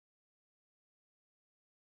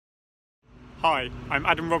Hi, I'm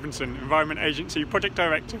Adam Robinson, Environment Agency Project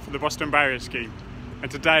Director for the Boston Barrier Scheme,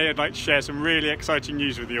 and today I'd like to share some really exciting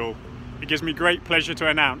news with you all. It gives me great pleasure to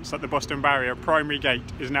announce that the Boston Barrier primary gate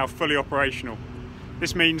is now fully operational.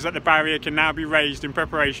 This means that the barrier can now be raised in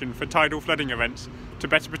preparation for tidal flooding events to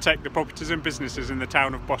better protect the properties and businesses in the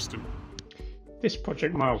town of Boston. This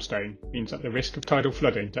project milestone means that the risk of tidal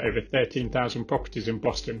flooding to over 13,000 properties in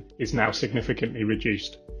Boston is now significantly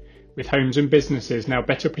reduced, with homes and businesses now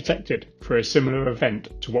better protected for a similar event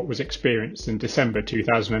to what was experienced in December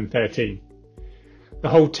 2013. The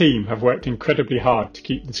whole team have worked incredibly hard to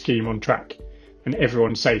keep the scheme on track and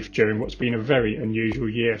everyone safe during what's been a very unusual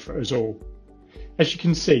year for us all. As you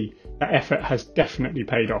can see, that effort has definitely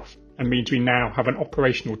paid off and means we now have an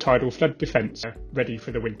operational tidal flood defence ready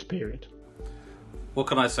for the winter period. What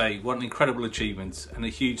can I say? What an incredible achievement, and a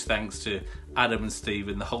huge thanks to Adam and Steve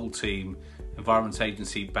and the whole team, Environment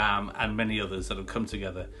Agency, BAM and many others that have come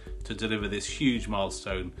together to deliver this huge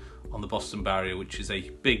milestone on the Boston Barrier, which is a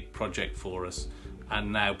big project for us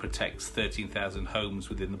and now protects 13,000 homes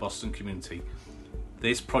within the Boston community.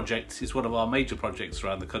 This project is one of our major projects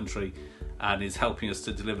around the country and is helping us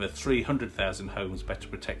to deliver 300,000 homes better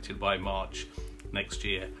protected by March next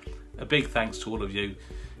year. A big thanks to all of you.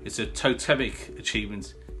 It's a totemic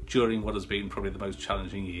achievement during what has been probably the most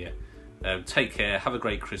challenging year. Take care, have a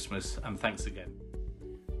great Christmas, and thanks again.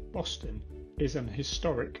 Boston is an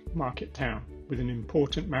historic market town with an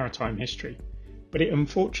important maritime history, but it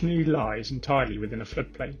unfortunately lies entirely within a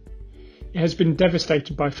floodplain. It has been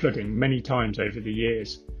devastated by flooding many times over the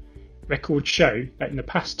years. Records show that in the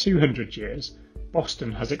past 200 years,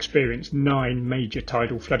 Boston has experienced 9 major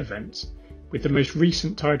tidal flood events, with the most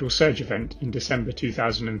recent tidal surge event in December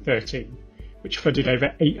 2013, which flooded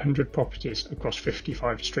over 800 properties across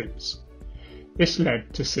 55 streets. This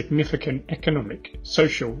led to significant economic,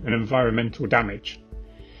 social and environmental damage.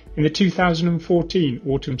 In the 2014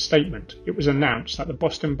 autumn statement, it was announced that the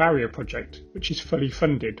Boston Barrier project, which is fully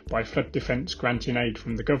funded by flood defence granting aid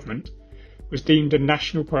from the government, was deemed a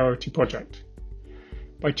national priority project.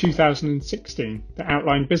 By 2016, the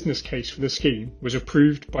outline business case for the scheme was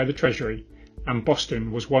approved by the Treasury, and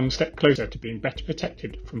Boston was one step closer to being better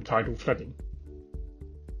protected from tidal flooding.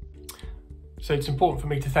 So it's important for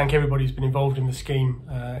me to thank everybody who's been involved in the scheme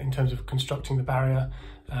in terms of constructing the barrier.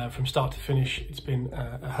 From start to finish, it's been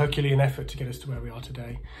a Herculean effort to get us to where we are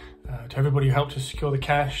today. To everybody who helped us secure the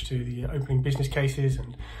cash, to the opening business cases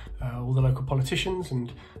and all the local politicians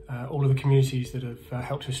and all of the communities that have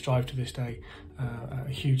helped us strive to this day,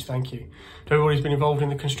 a huge thank you. To everybody who's been involved in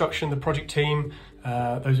the construction, the project team,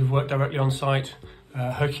 those who've worked directly on site,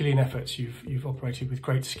 Herculean efforts. You've operated with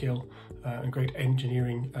great skill and great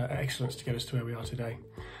engineering excellence to get us to where we are today.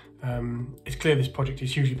 It's clear this project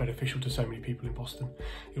is hugely beneficial to so many people in Boston.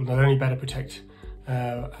 It will not only better protect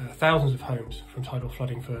thousands of homes from tidal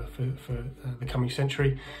flooding for the coming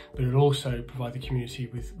century, but it will also provide the community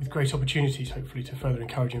with great opportunities, hopefully, to further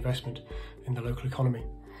encourage investment in the local economy.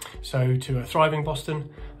 So to a thriving Boston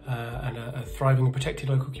and a thriving and protected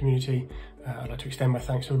local community, I'd like to extend my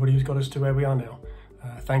thanks to everybody who's got us to where we are now.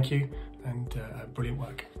 Thank you, and brilliant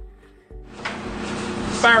work.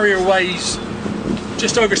 Barrier weighs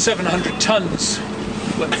just over 700 tonnes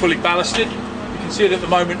when fully ballasted. You can see it at the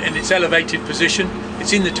moment in its elevated position.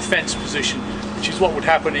 It's in the defence position, which is what would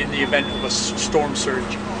happen in the event of a storm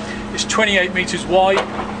surge. It's 28 metres wide,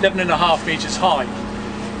 11.5 metres high.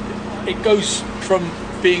 It goes from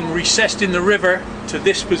being recessed in the river to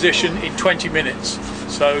this position in 20 minutes.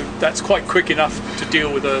 So that's quite quick enough to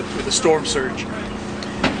deal with a storm surge.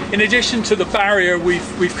 In addition to the barrier,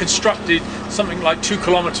 we've constructed something like 2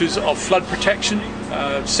 kilometres of flood protection,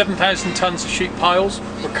 7,000 tonnes of sheet piles.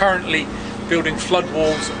 We're currently building flood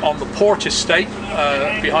walls on the port estate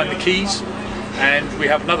behind the quays, and we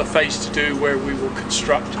have another phase to do where we will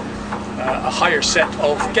construct a higher set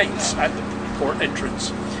of gates at the port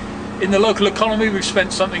entrance. In the local economy, we've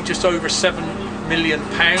spent something just over £7 million,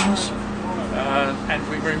 and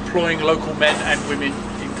we were employing local men and women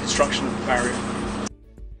in construction of the barrier.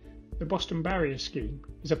 The Boston Barrier Scheme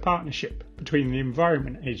is a partnership between the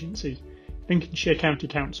Environment Agency, Lincolnshire County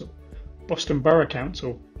Council, Boston Borough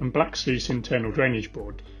Council and Blacksluice Internal Drainage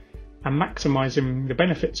Board, and maximising the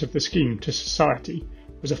benefits of the scheme to society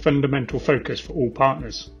was a fundamental focus for all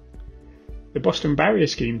partners. The Boston Barrier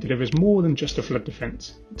Scheme delivers more than just a flood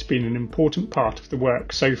defence. It's been an important part of the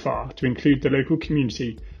work so far to include the local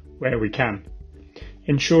community where we can,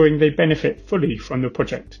 ensuring they benefit fully from the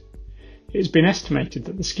project. It has been estimated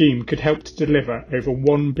that the scheme could help to deliver over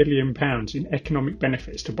 £1 billion in economic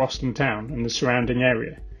benefits to Boston Town and the surrounding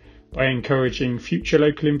area by encouraging future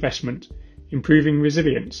local investment, improving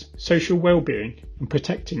resilience, social well-being and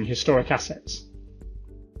protecting historic assets.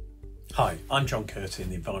 Hi, I'm John Curtin,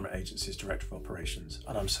 the Environment Agency's Director of Operations,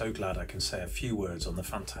 and I'm so glad I can say a few words on the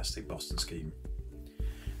fantastic Boston scheme.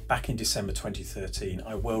 Back in December 2013,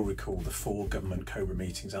 I well recall the 4 government COBRA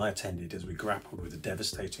meetings I attended as we grappled with the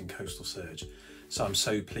devastating coastal surge, so I'm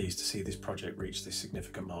so pleased to see this project reach this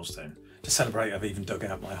significant milestone. To celebrate, I've even dug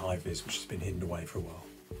out my high-vis, which has been hidden away for a while.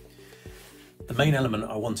 The main element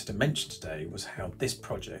I wanted to mention today was how this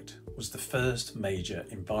project was the first major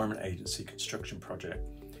Environment Agency construction project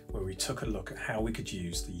where we took a look at how we could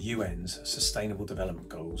use the UN's Sustainable Development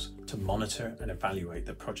Goals to monitor and evaluate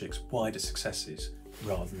the project's wider successes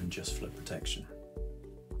rather than just flood protection.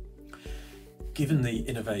 Given the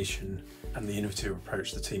innovation and the innovative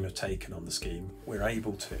approach the team have taken on the scheme, we're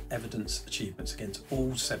able to evidence achievements against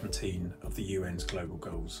all 17 of the UN's global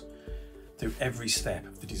goals through every step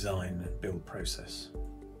of the design and build process.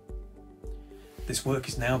 This work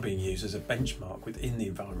is now being used as a benchmark within the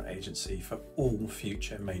Environment Agency for all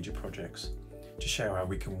future major projects to show how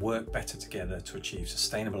we can work better together to achieve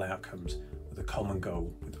sustainable outcomes with a common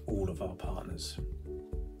goal with all of our partners.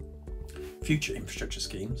 Future infrastructure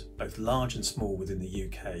schemes, both large and small within the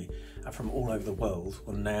UK and from all over the world,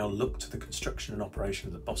 will now look to the construction and operation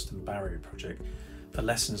of the Boston Barrier project for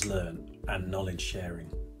lessons learned and knowledge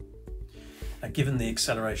sharing. Now, given the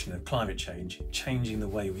acceleration of climate change, changing the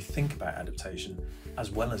way we think about adaptation,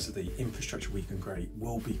 as well as the infrastructure we can create,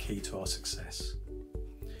 will be key to our success.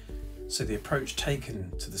 So the approach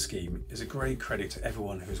taken to the scheme is a great credit to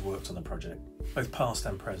everyone who has worked on the project, both past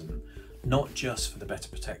and present, not just for the better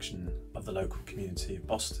protection of the local community of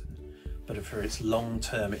Boston, but for its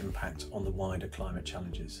long-term impact on the wider climate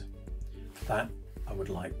challenges. For that, I would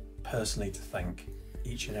like personally to thank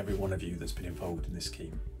each and every one of you that's been involved in this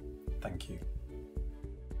scheme. Thank you.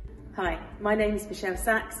 Hi, my name is Michelle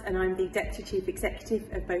Sachs and I'm the Deputy Chief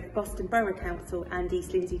Executive of both Boston Borough Council and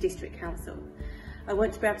East Lindsey District Council. I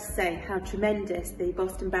want to be able to say how tremendous the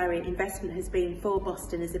Boston Barrier investment has been for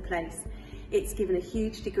Boston as a place. It's given a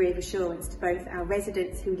huge degree of assurance to both our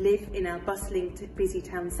residents who live in our bustling, busy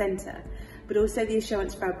town centre, but also the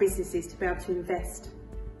assurance for our businesses to be able to invest.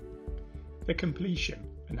 The completion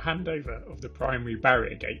and handover of the primary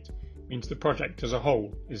barrier gate means the project as a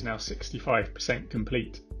whole is now 65%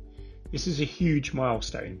 complete. This is a huge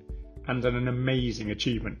milestone and an amazing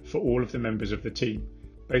achievement for all of the members of the team,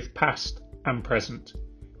 both past and present,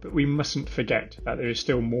 but we mustn't forget that there is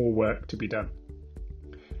still more work to be done.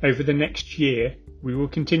 Over the next year, we will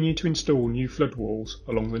continue to install new flood walls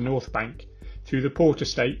along the North Bank through the Port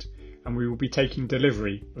Estate, and we will be taking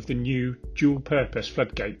delivery of the new dual-purpose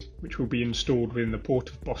floodgate, which will be installed within the Port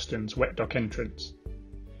of Boston's wet dock entrance.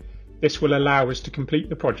 This will allow us to complete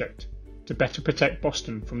the project to better protect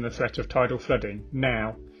Boston from the threat of tidal flooding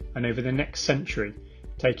now and over the next century,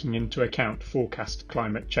 taking into account forecast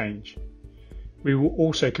climate change. We will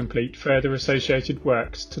also complete further associated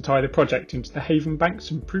works to tie the project into the Haven Banks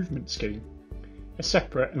Improvement Scheme, a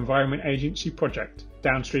separate Environment Agency project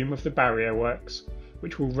downstream of the barrier works,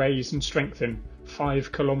 which will raise and strengthen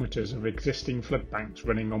 5 kilometres of existing flood banks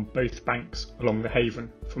running on both banks along the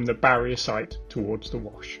Haven from the barrier site towards the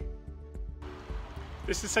Wash.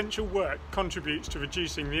 This essential work contributes to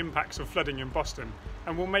reducing the impacts of flooding in Boston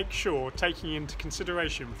and will make sure, taking into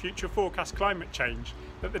consideration future forecast climate change,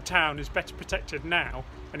 that the town is better protected now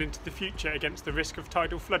and into the future against the risk of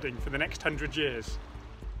tidal flooding for the next 100 years.